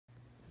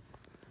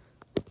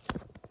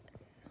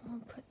I'll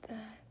put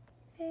that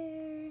there.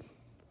 You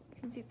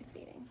can see the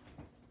feeding.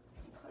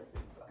 Close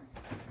this door.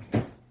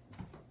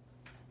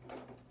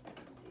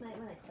 You might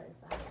want to close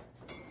that.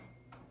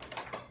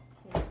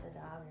 If the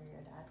dog or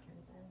your dad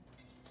comes in.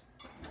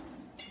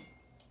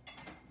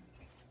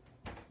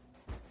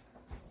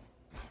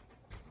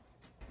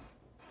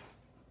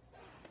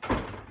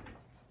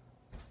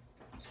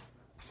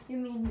 You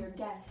mean your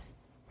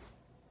guests?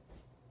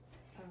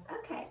 Oh.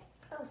 Okay.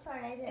 Oh,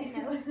 sorry, I didn't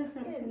know.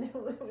 I didn't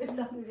know it was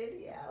on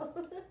video.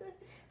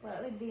 Well,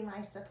 it would be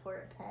my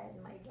support pet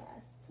and my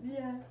guest.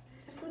 Yeah.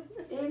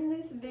 In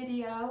this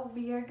video,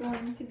 we are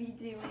going to be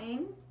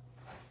doing,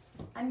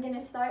 I'm going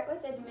to start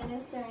with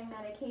administering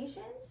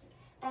medications,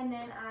 and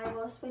then I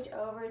will switch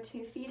over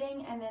to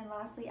feeding, and then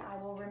lastly I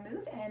will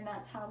remove, and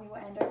that's how we will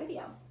end our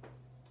video.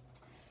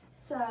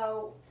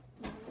 So,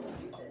 we'll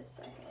do this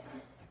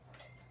second.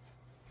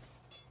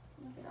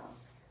 Look at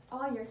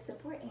all your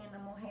support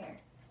animal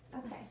hair.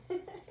 Okay.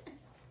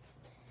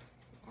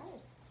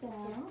 Yes. So,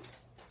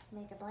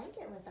 Make a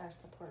blanket with our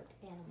support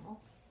animal.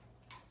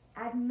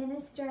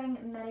 administering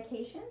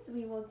medications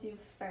we will do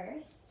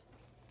first.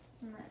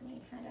 Let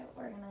me kind of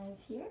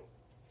organize here.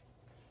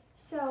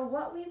 So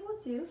what we will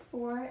do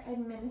for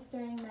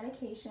administering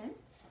medication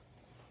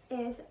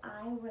is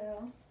I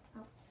will,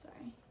 oh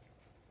sorry,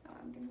 oh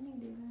I'm gonna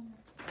need these,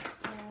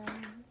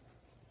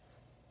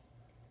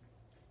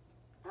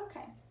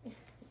 okay,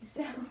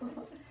 so I'm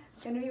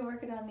gonna be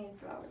working on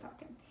these while we're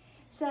talking.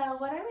 So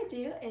what I would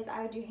do is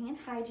I would do hand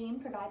hygiene,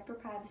 provide for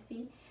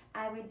privacy.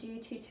 I would do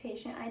 2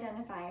 patient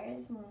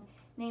identifiers, and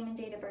name and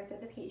date of birth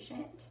of the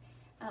patient.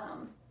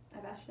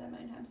 I've asked you that a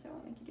million times, so I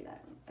won't make you do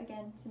that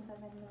again since I've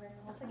been in the room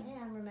the whole That's time. okay,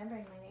 I'm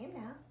remembering my name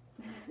now.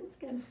 That's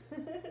good.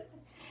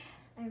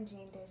 I'm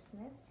Jane Doe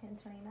Smith,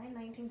 10/29,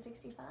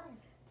 1965.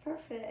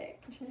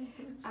 Perfect.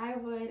 I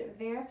would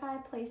verify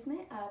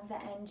placement of the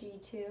NG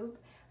tube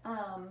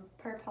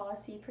per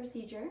policy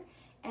procedure,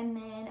 and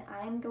then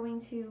I'm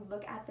going to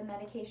look at the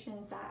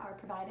medications that are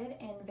provided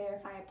and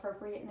verify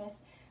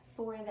appropriateness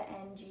for the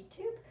NG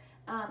tube,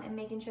 and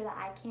making sure that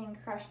I can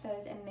crush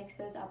those and mix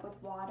those up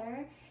with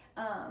water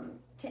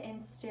to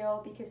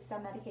instill, because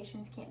some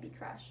medications can't be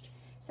crushed.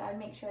 So I'd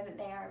make sure that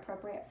they are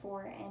appropriate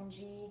for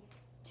NG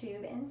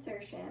tube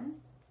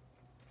insertion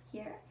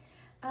here.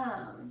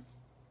 And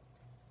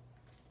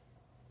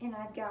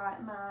I've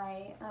got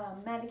my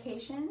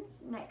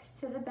medications next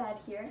to the bed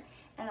here,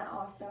 and I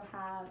also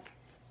have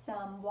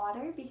some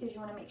water, because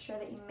you want to make sure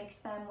that you mix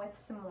them with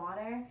some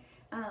water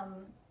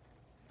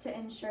to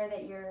ensure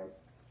that you're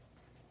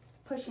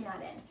pushing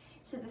that in.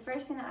 So the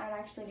first thing that I would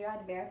actually do,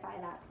 I'd verify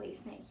that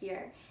placement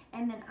here,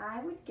 and then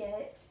I would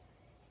get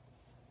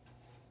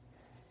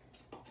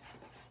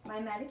my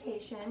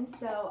medication.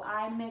 So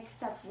I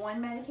mixed up 1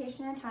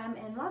 medication at a time,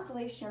 and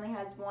luckily she only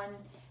has 1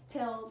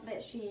 pill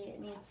that she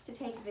needs to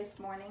take this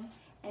morning,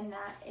 and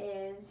that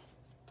is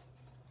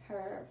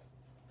her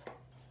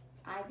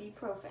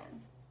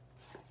ibuprofen.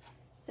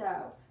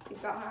 So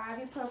we've got her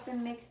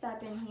ibuprofen mixed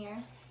up in here,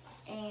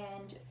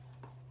 and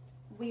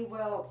we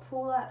will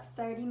pull up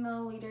 30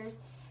 milliliters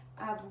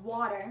of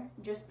water,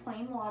 just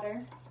plain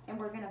water, and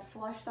we're gonna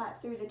flush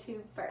that through the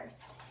tube first.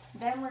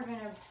 Then we're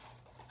gonna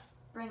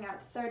bring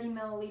out 30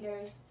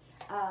 milliliters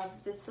of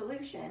the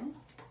solution,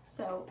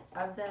 so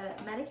of the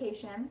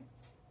medication,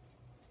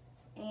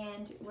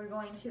 and we're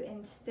going to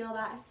instill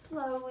that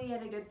slowly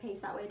at a good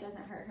pace, that way it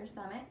doesn't hurt her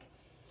stomach.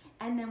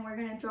 And then we're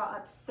gonna draw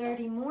up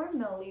 30 more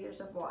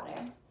milliliters of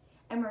water,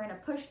 and we're gonna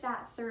push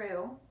that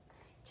through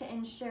to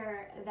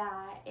ensure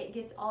that it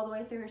gets all the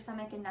way through her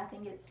stomach and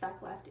nothing gets stuck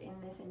left in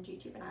this NG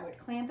tube. And I would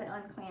clamp and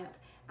unclamp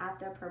at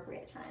the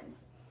appropriate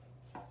times.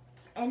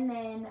 And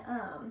then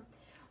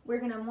we're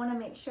gonna wanna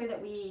make sure that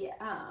we,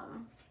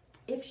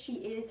 if she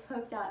is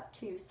hooked up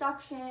to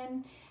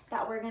suction,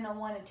 that we're gonna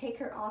wanna take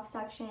her off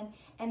suction.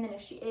 And then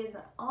if she is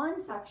on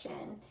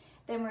suction,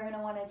 then we're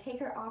gonna wanna take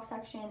her off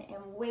suction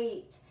and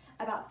wait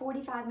about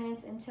 45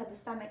 minutes until the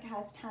stomach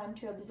has time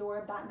to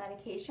absorb that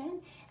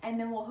medication, and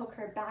then we'll hook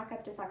her back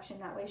up to suction.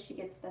 That way she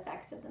gets the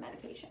effects of the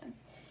medication.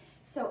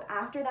 So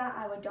after that,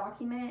 I would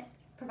document,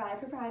 provide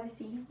for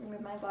privacy,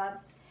 remove my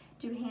gloves,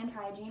 do hand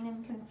hygiene,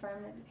 and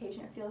confirm that the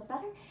patient feels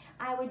better.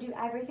 I would do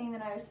everything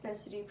that I was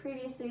supposed to do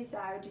previously, so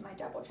I would do my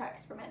double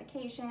checks for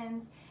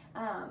medications,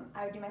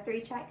 I would do my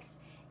 3 checks,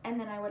 and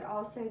then I would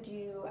also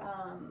do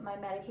my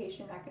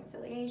medication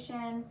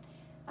reconciliation,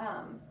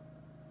 I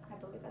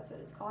believe that's what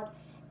it's called,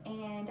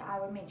 and I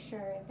would make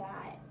sure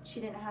that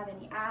she didn't have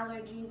any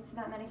allergies to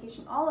that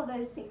medication. All of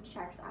those safety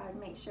checks I would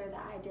make sure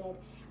that I did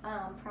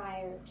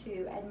prior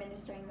to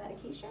administering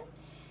medication.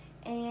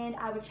 And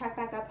I would check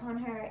back up on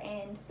her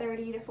in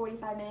 30 to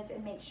 45 minutes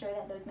and make sure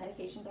that those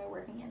medications are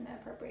working in the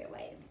appropriate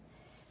ways.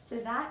 So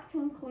that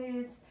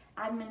concludes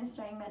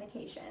administering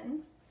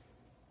medications.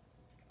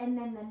 And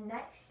then the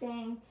next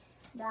thing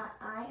that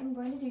I am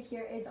going to do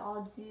here is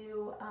I'll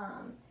do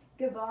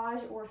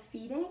gavage or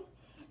feeding.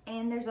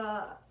 And there's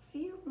a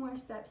few more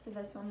steps to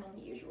this one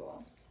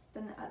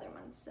than the other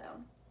ones. So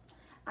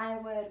I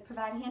would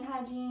provide hand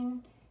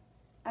hygiene,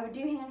 I would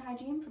do hand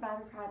hygiene,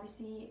 provide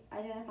privacy,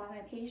 identify my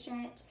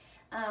patient.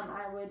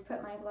 I would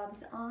put my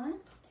gloves on.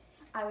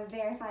 I would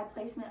verify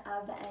placement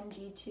of the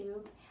NG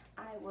tube.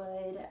 I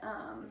would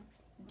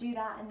do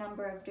that a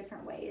number of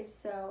different ways.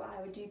 So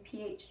I would do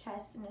pH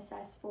tests and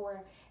assess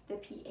for the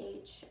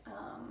pH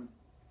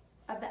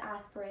of the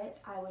aspirate.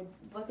 I would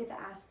look at the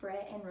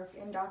aspirate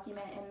and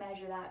document and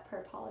measure that per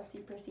policy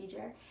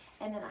procedure.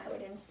 And then I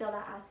would instill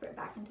that aspirate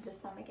back into the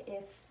stomach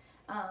if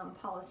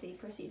policy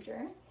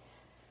procedure.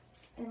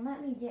 And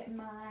let me get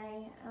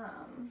my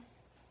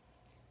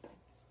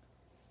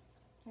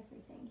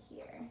everything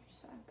here.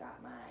 So I've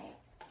got my,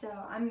 so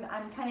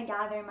I'm kind of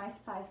gathering my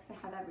supplies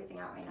because I have everything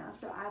out right now.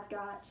 So I've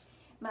got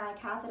my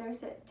catheter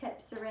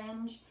tip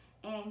syringe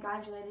and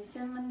granulated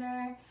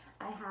cylinder.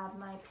 I have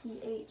my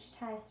pH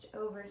test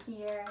over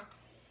here.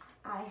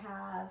 I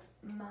have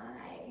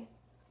my,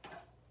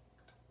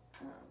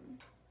 let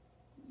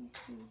me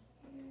see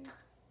here.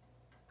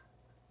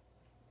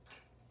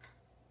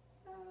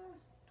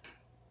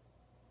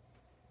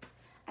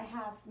 I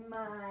have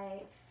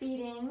my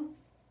feeding,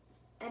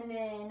 and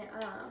then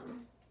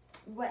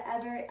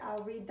whatever,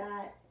 I'll read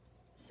that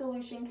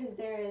solution because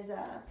there is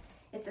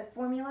it's a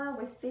formula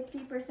with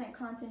 50%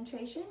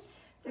 concentration,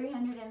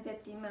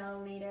 350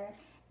 milliliter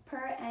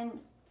per and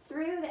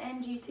through the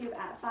NG tube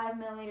at 5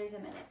 milliliters a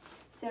minute.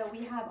 So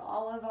we have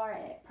all of our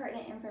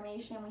pertinent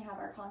information. We have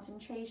our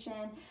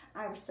concentration,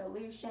 our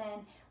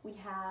solution, we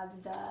have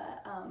the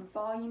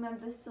volume of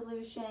the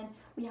solution,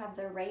 we have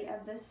the rate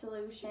of the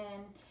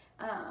solution,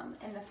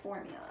 and the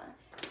formula.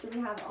 So we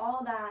have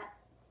all that,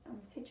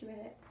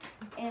 situated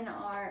in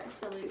our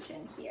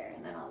solution here,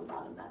 and then on the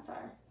bottom that's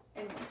our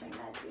administering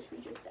meds, which we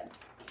just did.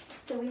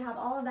 So we have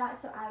all of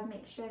that, so I would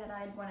make sure that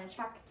I'd want to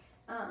check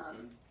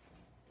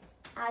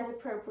as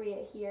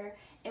appropriate here.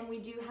 And we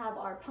do have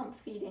our pump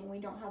feeding. We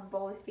don't have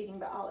bolus feeding,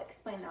 but I'll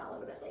explain that a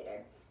little bit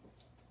later.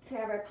 So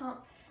we have our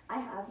pump. I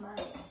have my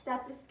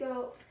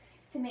stethoscope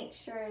to make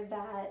sure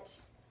that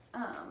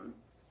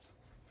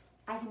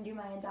I can do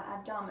my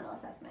abdominal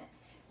assessment.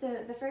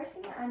 So the first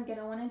thing that I'm going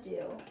to want to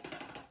do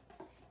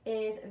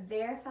is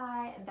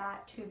verify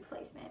that tube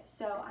placement.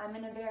 So I'm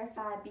going to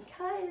verify,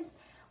 because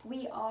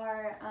we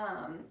are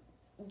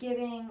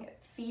giving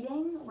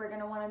feeding, we're going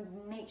to want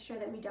to make sure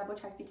that we double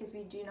check because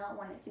we do not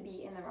want it to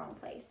be in the wrong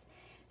place.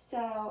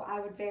 So I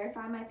would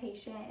verify my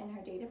patient and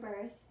her date of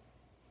birth,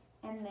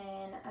 and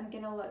then I'm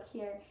going to look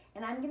here,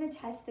 and I'm going to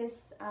test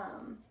this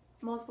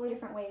multiple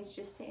different ways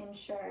just to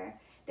ensure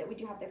that we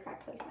do have the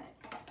correct placement.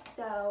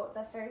 So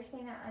the first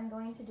thing that I'm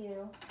going to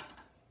do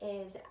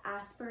is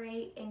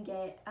aspirate and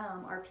get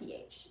our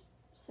pH.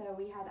 So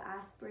we have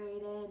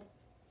aspirated,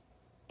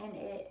 and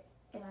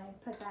I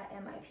put that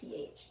in my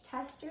pH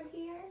tester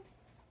here.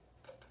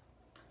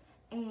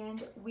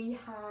 And we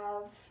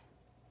have,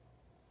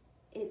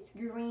 it's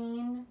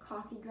green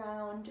coffee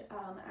ground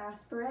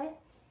aspirate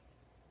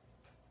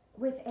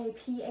with a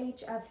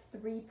pH of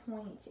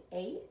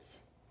 3.8.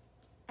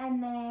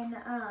 And then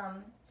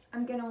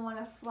I'm gonna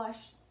wanna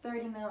flush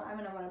I'm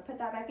gonna wanna put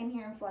that back in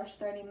here and flush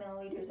 30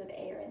 milliliters of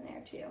air in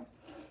there too.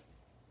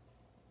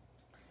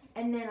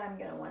 And then I'm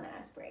gonna wanna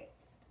aspirate.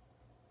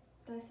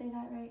 Did I say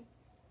that right?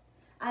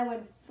 I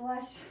would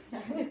flush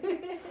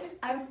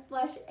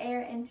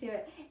air into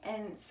it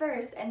and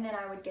first, and then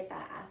I would get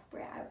that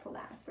aspirate. I would pull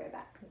that aspirate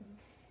back.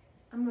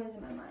 I'm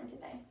losing my mind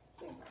today.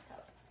 Here's my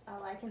cup.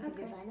 All I can think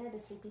is I know the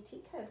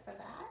CPT code for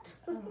that.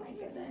 Oh my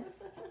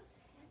goodness.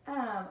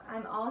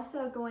 I'm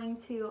also going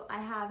to, I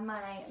have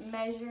my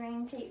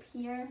measuring tape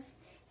here.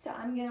 So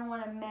I'm going to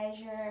want to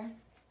measure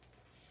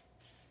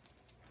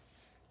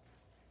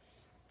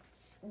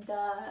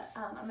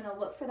I'm going to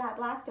look for that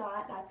black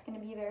dot. That's going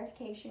to be a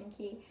verification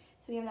key.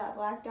 So we have that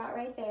black dot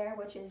right there,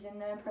 which is in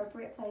the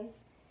appropriate place.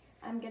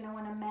 I'm going to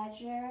want to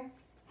measure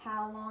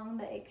how long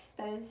the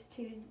exposed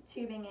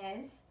tubing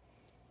is.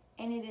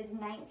 And it is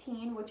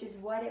 19, which is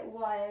what it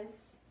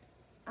was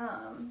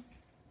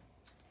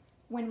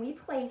when we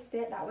placed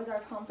it. That was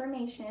our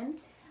confirmation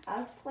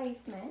of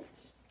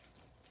placement.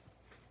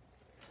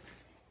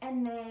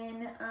 And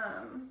then,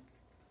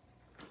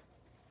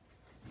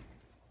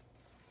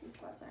 these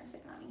gloves aren't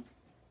sitting on me.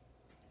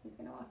 He's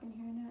gonna walk in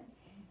here in a minute.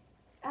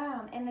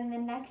 And then the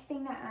next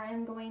thing that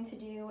I'm going to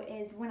do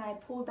is when I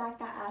pull back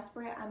that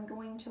aspirate, I'm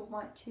going to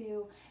want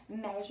to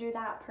measure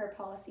that per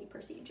policy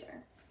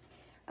procedure.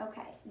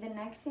 Okay, the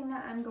next thing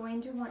that I'm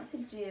going to want to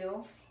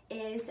do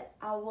is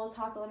we'll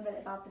talk a little bit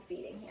about the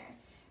feeding here.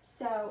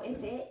 So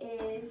if it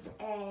is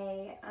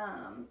a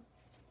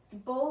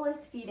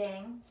bolus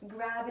feeding,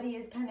 gravity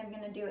is kind of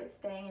going to do its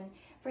thing, and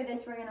for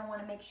this we're going to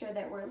want to make sure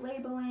that we're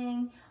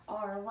labeling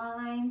our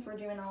lines, we're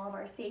doing all of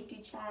our safety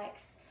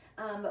checks,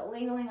 but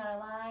labeling our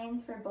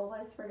lines for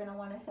bolus, we're going to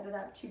want to set it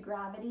up to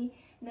gravity,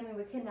 and then we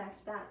would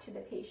connect that to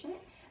the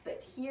patient.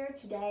 But here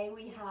today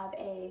we have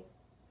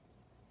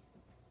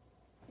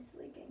it's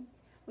leaking.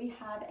 We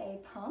have a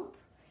pump,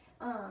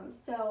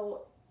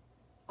 so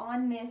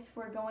on this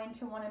we're going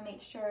to want to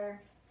make sure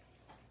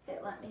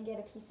that, let me get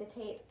a piece of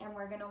tape, and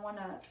we're going to want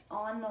to,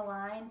 on the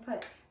line,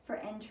 put for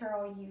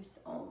enteral use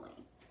only.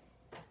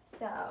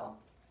 So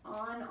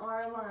on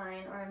our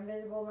line, our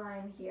invisible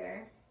line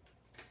here,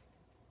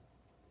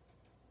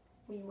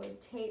 we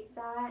would tape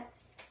that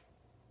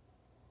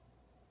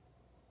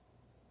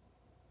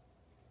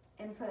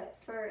and put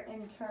for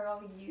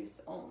enteral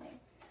use only.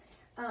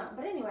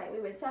 But anyway, we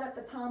would set up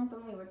the pump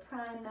and we would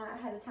prime that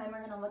ahead of time. We're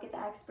going to look at the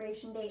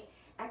expiration date.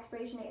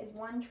 Expiration date is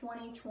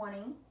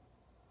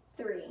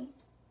 1/20/23.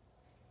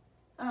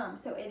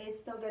 So it is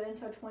still good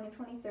until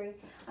 2023.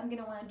 I'm going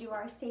to want to do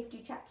our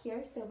safety check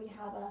here. So we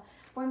have a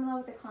formula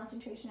with a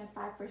concentration of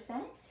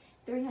 5%,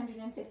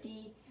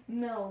 350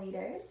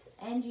 milliliters,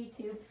 NG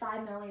tube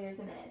 5 milliliters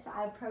a minute. So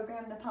I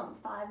program the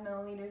pump 5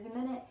 milliliters a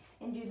minute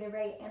and do the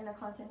rate and the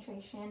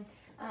concentration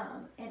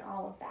and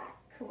all of that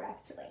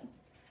correctly.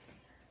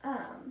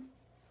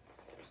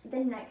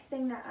 The next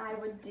thing that I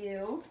would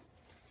do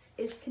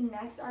is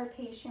connect our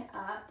patient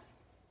up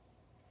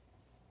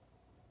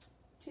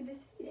to this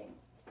feeding.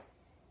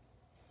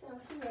 So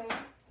here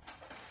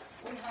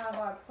we have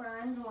our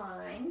primed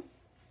line.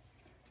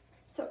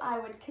 So I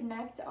would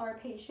connect our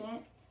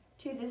patient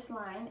to this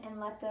line and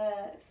let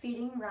the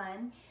feeding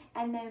run.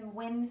 And then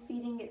when the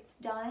feeding gets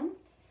done,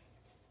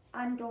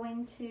 I'm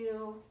going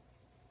to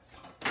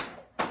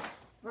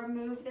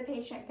remove the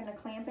patient, going to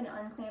clamp and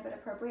unclamp at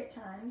appropriate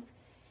times.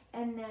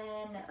 And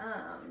then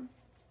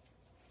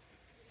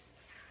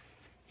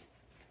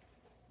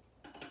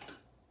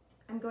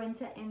I'm going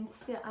to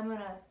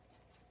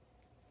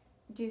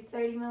do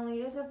 30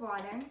 milliliters of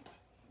water,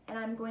 and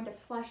I'm going to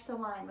flush the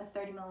line with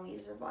 30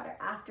 milliliters of water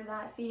after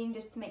that feeding,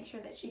 just to make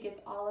sure that she gets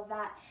all of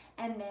that.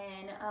 And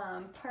then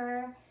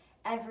per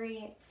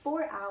every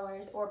 4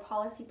 hours or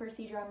policy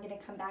procedure, I'm going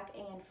to come back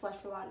and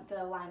flush the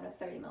line with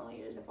 30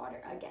 milliliters of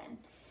water again.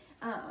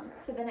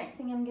 So the next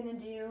thing I'm going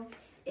to do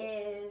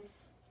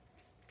is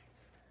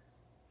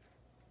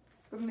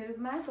remove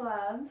my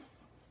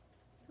gloves.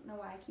 I don't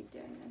know why I keep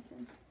doing this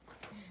and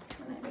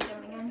when I do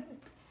them again.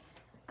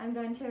 I'm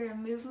going to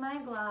remove my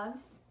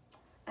gloves.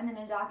 I'm going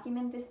to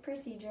document this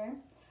procedure.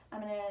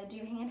 I'm going to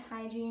do hand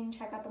hygiene,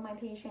 check up on my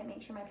patient,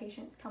 make sure my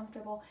patient's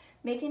comfortable,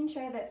 making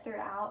sure that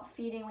throughout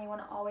feeding we want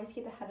to always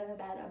keep the head of the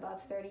bed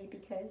above 30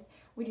 because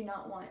we do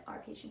not want our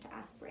patient to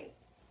aspirate.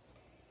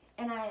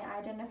 And I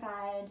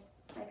identified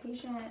my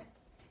patient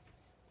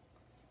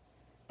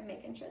and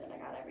making sure that I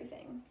got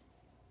everything.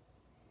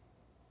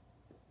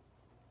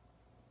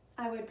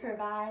 I would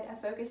provide a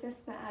focus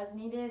assessment as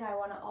needed. I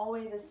want to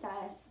always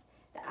assess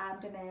the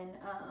abdomen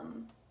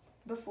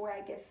before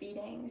I give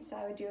feeding. So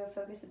I would do a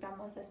focused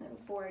abdominal assessment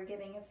before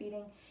giving a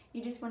feeding.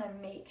 You just want to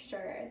make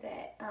sure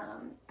that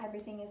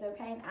everything is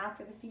okay, and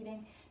after the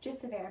feeding, just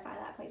to verify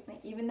that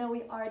placement. Even though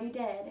we already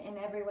did in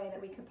every way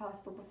that we could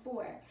possible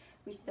before,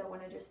 we still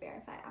want to just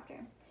verify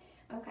after.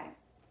 Okay.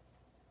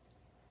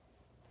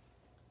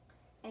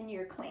 And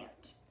you're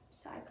clamped.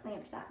 So I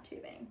clamped that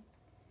tubing.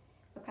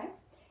 Okay.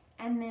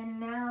 And then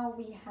now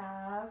we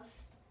have,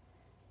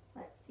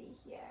 let's see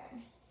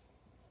here.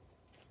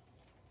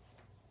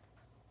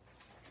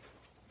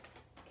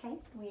 Okay,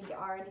 we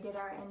already did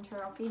our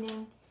enteral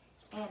feeding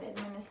and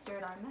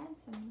administered our meds.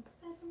 So I'm gonna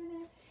put that over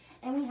there.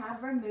 And we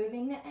have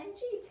removing the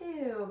NG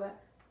tube,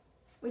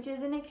 which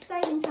is an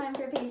exciting time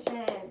for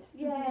patients.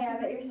 Yay, I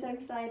bet you're so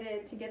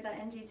excited to get that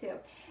NG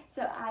tube.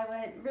 So I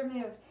would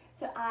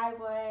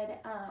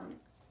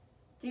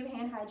do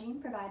hand hygiene,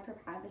 provide for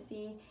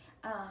privacy.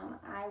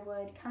 I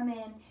would come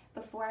in,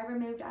 before I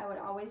removed, I would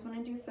always want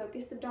to do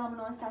focused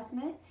abdominal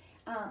assessment.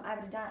 I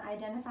would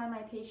identify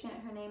my patient,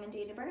 her name and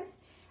date of birth.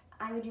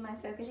 I would do my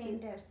focus. Jane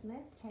Doe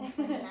Smith,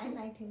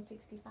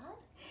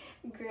 10/29/1965.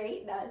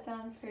 Great, that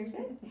sounds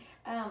perfect.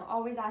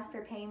 Always ask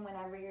for pain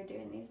whenever you're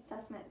doing these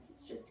assessments.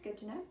 It's just good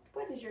to know.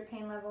 What is your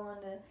pain level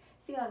on a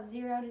scale of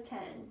 0 to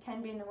 10?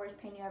 10 being the worst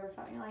pain you ever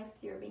felt in your life,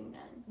 0 being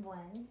none.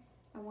 1.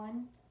 A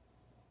 1?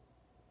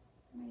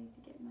 I'm ready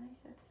to get my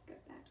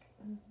stethoscope back.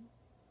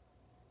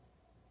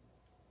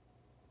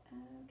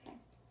 Okay.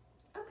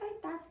 Okay,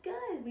 that's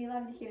good. We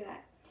love to hear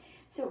that.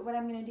 So what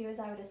I'm going to do is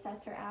I would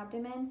assess her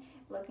abdomen,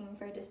 looking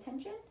for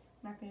distension.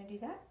 I'm not going to do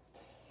that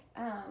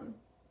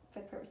for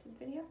the purposes of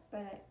the video,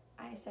 but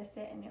I assessed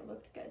it and it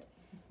looked good.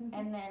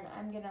 And then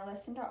I'm going to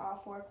listen to all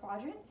 4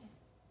 quadrants.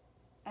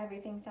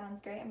 Everything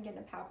sounds great. I'm going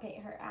to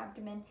palpate her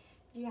abdomen.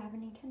 Do you have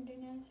any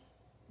tenderness?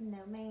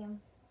 No,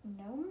 ma'am.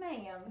 No,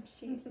 ma'am,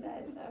 she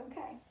says.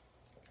 Okay.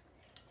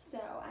 So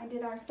I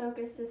did our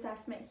focus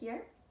assessment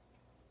here.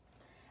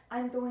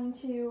 I'm going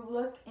to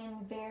look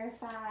and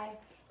verify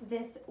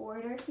this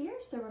order here,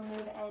 so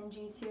remove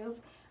NG tube.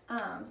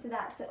 So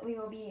that's what we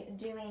will be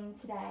doing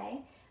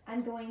today.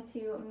 I'm going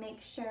to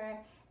make sure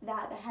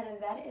that the head of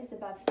the bed is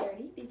above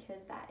 30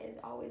 because that is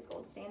always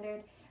gold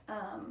standard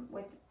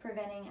with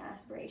preventing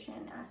aspiration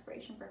and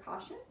aspiration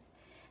precautions.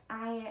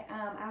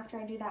 After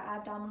I do that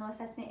abdominal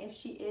assessment, if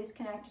she is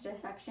connected to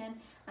section,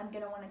 I'm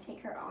going to want to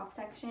take her off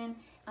section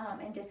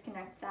and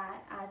disconnect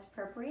that as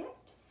appropriate.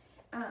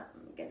 I'm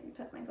going to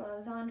put my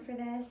gloves on for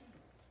this.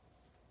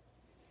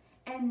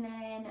 And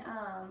then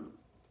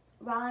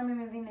while I'm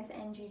removing this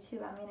NG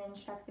tube, I'm going to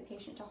instruct the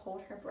patient to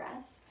hold her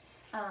breath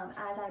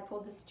as I pull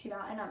this tube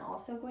out. And I'm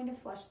also going to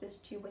flush this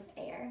tube with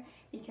air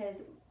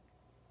because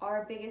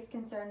our biggest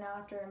concern now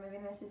after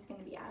removing this is going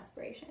to be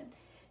aspiration.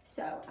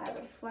 So I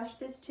would flush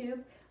this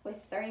tube with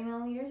 30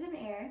 milliliters of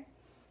air,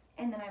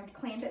 and then I would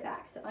clamp it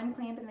back. So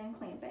unclamp and then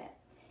clamp it.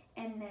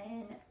 And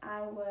then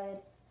I would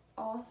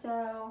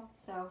also,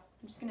 so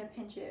I'm just going to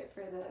pinch it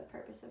for the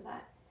purpose of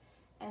that.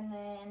 And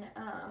then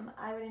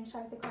I would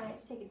instruct the client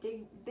to take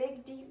a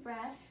big deep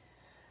breath.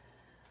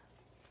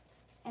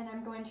 And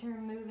I'm going to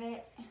remove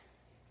it.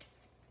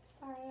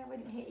 Sorry, I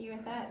wouldn't hit you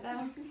with that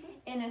though.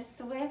 In a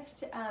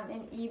swift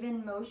and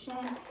even motion,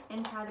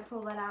 and try to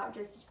pull it out,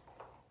 just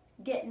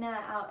getting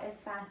that out as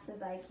fast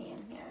as I can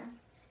here.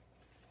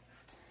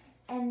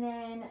 And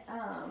then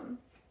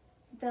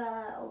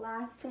the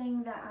last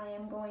thing that I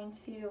am going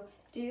to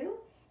do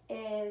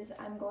is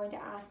I'm going to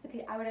ask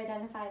I would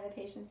identify the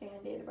patient's name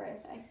and date of birth.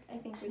 I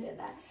think we did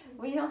that.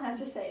 We don't have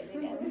to say it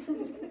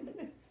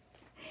again.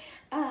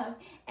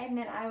 And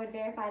then I would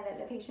verify that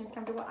the patient is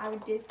comfortable. I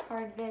would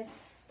discard this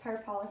per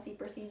policy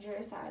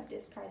procedure, so I would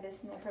discard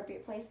this in the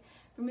appropriate place,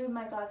 remove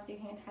my gloves, do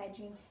hand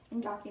hygiene,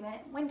 and document.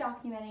 When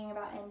documenting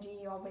about NG,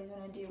 you always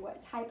want to do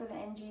what type of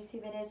NG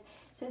tube it is.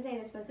 So say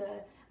this was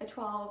a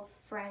 12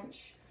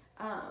 French,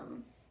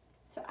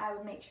 so I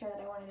would make sure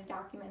that I wanted to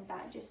document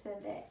that just so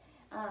that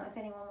if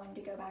anyone wanted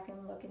to go back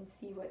and look and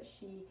see what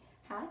she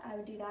had, I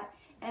would do that.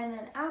 And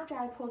then after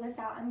I pull this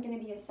out, I'm going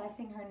to be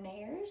assessing her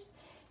nares.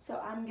 So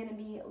I'm going to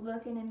be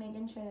looking and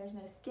making sure there's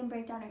no skin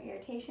breakdown or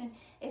irritation.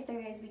 If there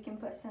is, we can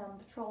put some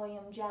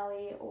petroleum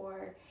jelly,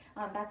 or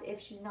that's if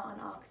she's not on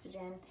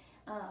oxygen.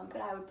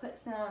 But I would put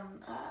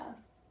some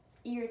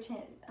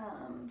irritant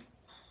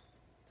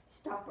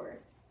stopper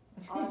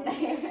on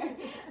there.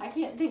 I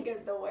can't think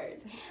of the word.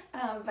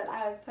 But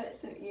I would put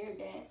some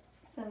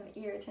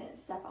irritant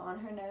stuff on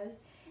her nose.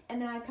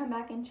 And then I'd come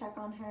back and check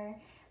on her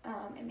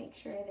and make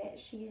sure that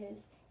she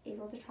is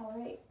able to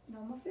tolerate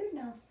normal food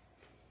now.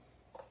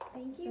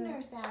 Thank you,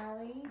 Nurse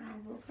Allie.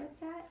 I will put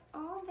that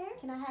all there.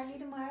 Can I have you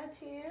tomorrow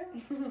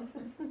too?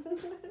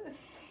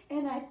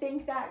 And I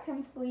think that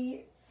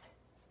completes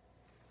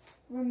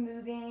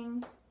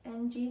removing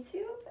NG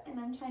tube. And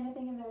I'm trying to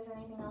think if there's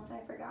anything else I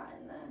forgot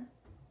in the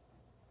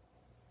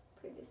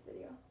previous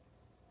video.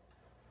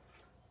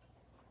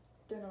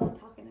 Doing a lot of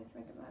talking, it's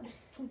making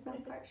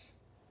my harsh.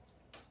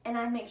 And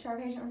I'd make sure our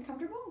patient was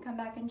comfortable and come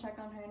back and check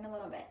on her in a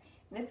little bit.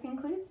 This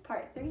concludes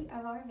part 3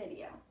 of our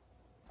video.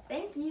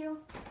 Thank you.